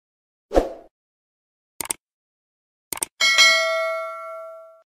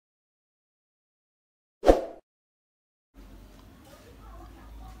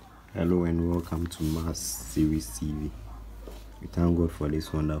Hello and welcome to Maths Series TV. We thank God for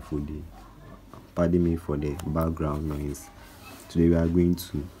this wonderful day. Pardon me for the background noise. Today we are going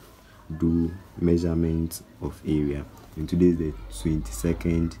to do measurement of area. And today is the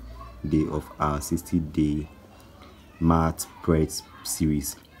 22nd day of our 60-day Math Prep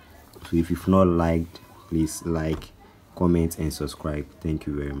series. So if you've not liked, please like, comment and subscribe. Thank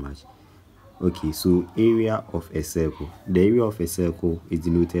you very much. Okay, so area of a circle. The area of a circle is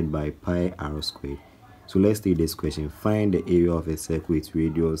denoted by pi r squared. So let's take this question. Find the area of a circle with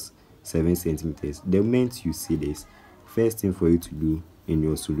radius 7 centimeters. The moment you see this, first thing for you to do in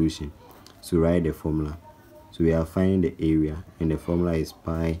your solution, so write the formula. So we are finding the area and the formula is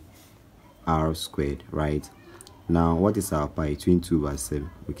pi r squared, right? Now what is our pi? 22 over 7.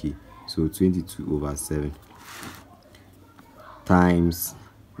 Okay, so 22 over 7 times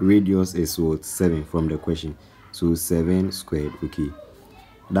radius is what? 7 from the question, so 7 squared. Okay,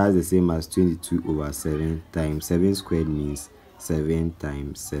 that's the same as 22 over 7 times 7 squared means 7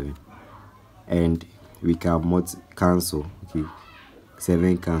 times 7, and we can cancel. Okay,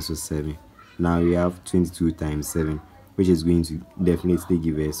 7 cancel 7. Now we have 22 times 7, which is going to definitely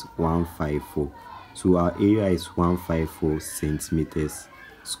give us 154. So our area is 154 centimeters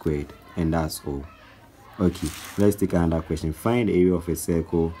squared, and that's all. Okay, let's take another question. Find the area of a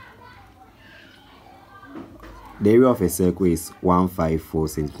circle. The area of a circle is 154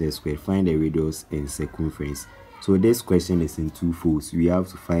 centimeters squared. Find the radius and circumference. So this question is in two folds. We have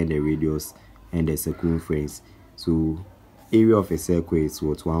to find the radius and the circumference. So area of a circle is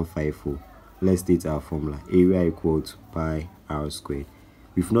what? 154. Let's state our formula. Area equals pi r squared.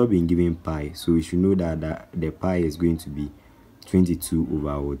 We've not been given pi, so we should know that the pi is going to be 22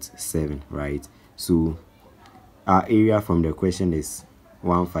 over 7, right? So our area from the question is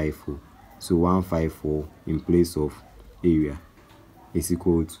 154. So 154 in place of area is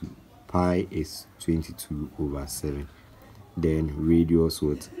equal to pi is 22 over 7. Then radius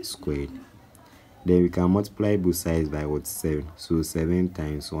squared. Then we can multiply both sides by 7. So 7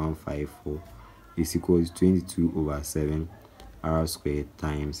 times 154 is equal to 22 over 7 r squared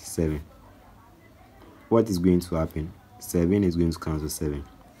times 7. What is going to happen? 7 is going to cancel 7.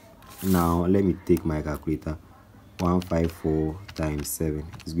 Now let me take my calculator. 154 times 7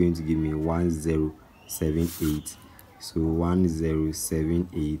 is going to give me 1078. So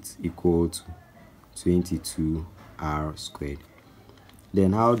 1078 equal to 22 r squared.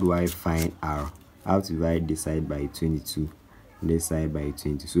 Then how do I find r? I have to divide this side by 22, this side by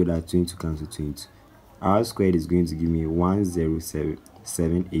 20, so that 22 cancel 22. R squared is going to give me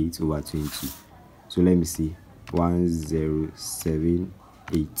 1078 over 22. So let me see.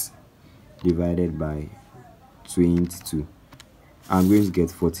 1078 divided by 22. I'm going to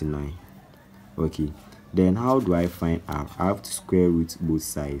get 49. Okay, then how do I find r? I have to square root both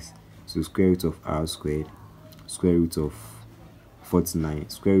sides. So square root of r squared, square root of 49,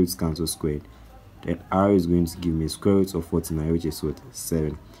 square roots cancel squared. Then r is going to give me square root of 49, which is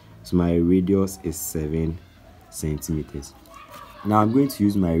 7. So my radius is 7 centimeters. Now I'm going to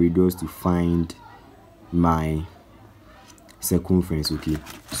use my radius to find my circumference. Okay,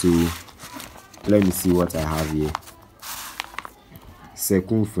 so let me see what I have here.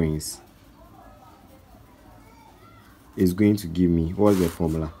 Circumference is going to give me, what's the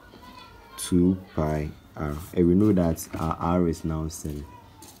formula? 2 pi r, and we know that our r is now 7.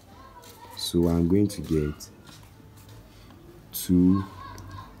 So I'm going to get 2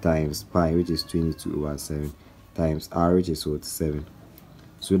 times pi, which is 22 over 7, times r, which is 7.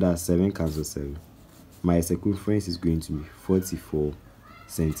 So that's 7 cancel 7. My circumference is going to be 44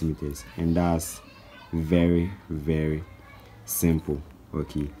 centimeters, and that's very, very simple.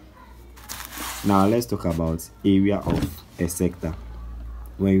 Okay, now let's talk about area of a sector.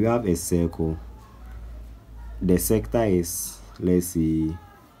 When you have a circle, the sector is, let's see,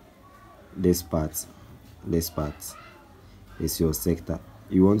 this part is your sector.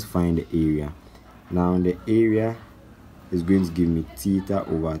 You want to find the area. Now the area is going to give me theta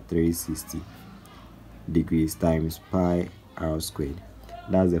over 360 degrees times pi r squared.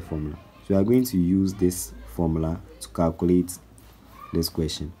 That's the formula. So we are going to use this formula to calculate this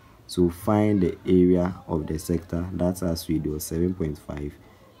question. So find the area of the sector that has radius 7.5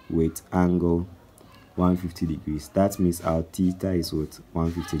 with angle 150 degrees. That means our theta is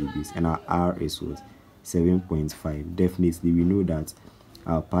 150 degrees, and our r is 7.5. Definitely we know that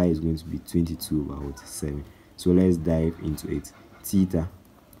our pi is going to be 22 over 7. So let's dive into it. Theta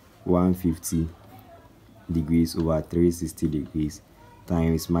 150 degrees over 360 degrees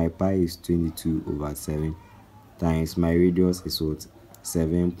times my pi is 22 over 7 times my radius is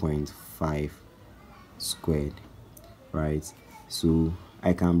 7.5 squared, right? So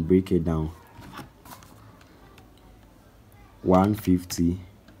I can break it down. 150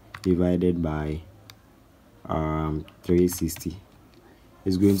 divided by 360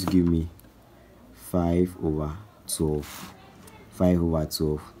 is going to give me 5/12.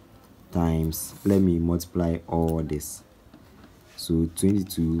 5/12 times, let me multiply all this, so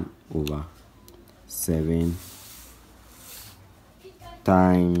 22/7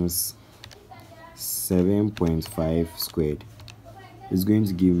 times 7.5 squared is going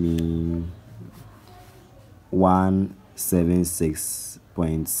to give me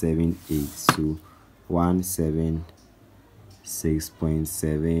 176.78. so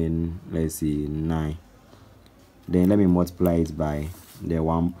 176.7, let's see, 9. Then let me multiply it by the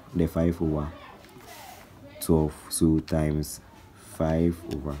 5/12, so times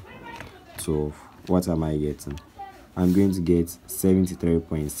 5/12. What am I getting? I'm going to get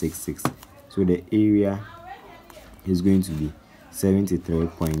 73.66. so the area is going to be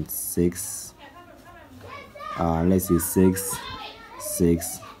 73.6, let's say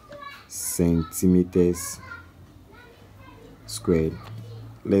 6 centimeters squared.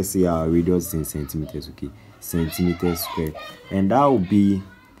 Let's say our radius in centimeters, okay, centimeters squared, and that will be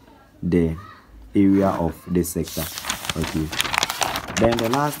the area of the sector. Okay, then the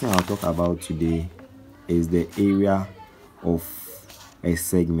last thing I'll talk about today is the area of a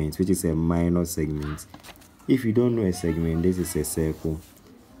segment, which is a minor segment. If you don't know a segment, this is a circle.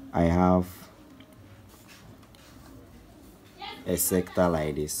 I have a sector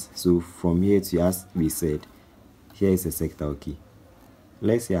like this, so from here to, as we said, here is a sector. Okay,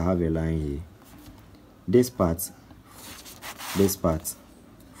 let's say I have a line here. This part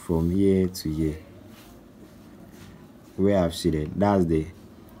from here to here, where I've shaded, that's the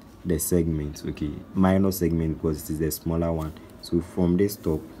segment. Okay, minor segment, because it is the smaller one. So from this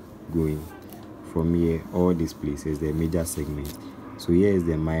top going from here, all these places, the major segment. So here is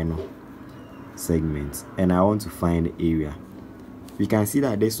the minor segment, and I want to find the area. We can see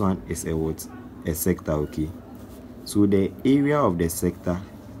that this one is a what? A sector. Okay, so the area of the sector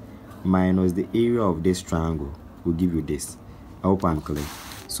minus the area of this triangle will give you this. I hope I'm clear.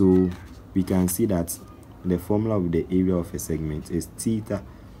 So we can see that the formula of the area of a segment is theta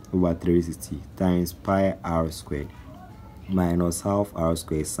over 360 times pi r squared minus half r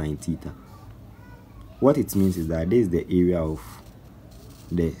squared sine theta. What it means is that this is the area of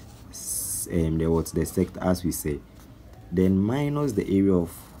the sector, as we said, then minus the area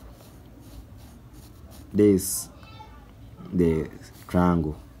of this, the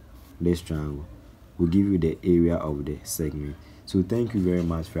triangle. This triangle will give you the area of the segment. So thank you very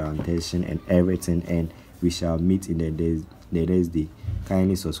much for your attention and everything, and we shall meet in the next day.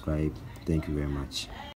 Kindly subscribe. Thank you very much.